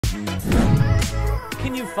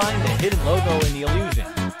Can you find the hidden logo in the illusion?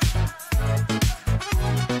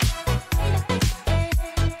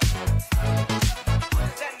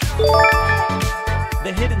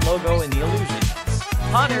 The hidden logo in the illusion is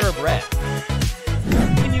hot Arab red.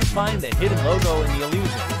 Can you find the hidden logo in the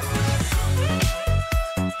illusion?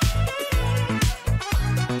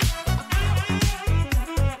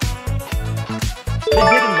 The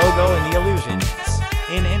hidden logo in the illusion is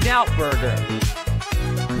In-N-Out burger.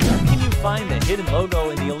 Can you find the hidden logo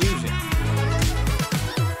in the illusion?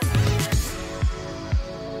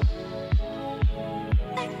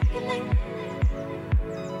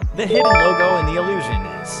 The hidden logo in the illusion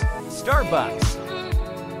is Starbucks.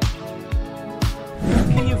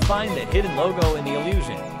 Can you find the hidden logo in the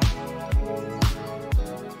illusion?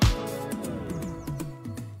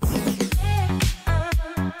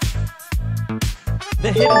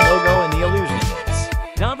 The hidden logo in the illusion is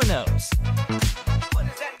Domino's.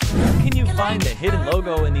 Can you find the hidden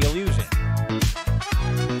logo in the illusion?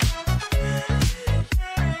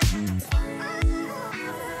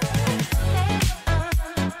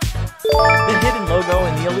 The hidden logo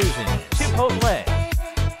in the illusion is Chipotle.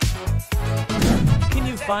 Can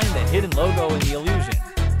you find the hidden logo in the illusion?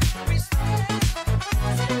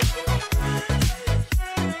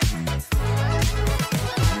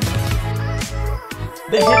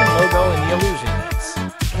 The hidden logo in the illusion is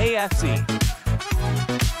KFC.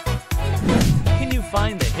 Can you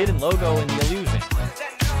find the hidden logo in the illusion?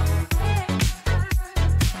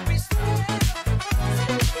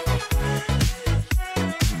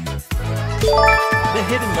 The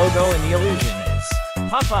hidden logo in the illusion is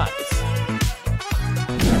Popeyes.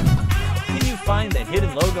 Can you find the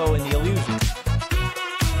hidden logo in the illusion?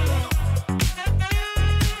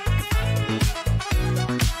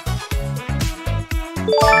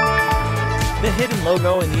 The hidden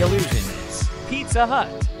logo in the illusion is Pizza Hut.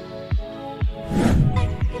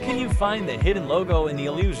 Can you find the hidden logo in the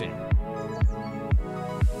illusion?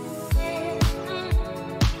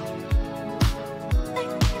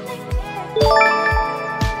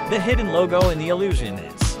 The hidden logo in the illusion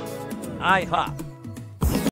is IHOP.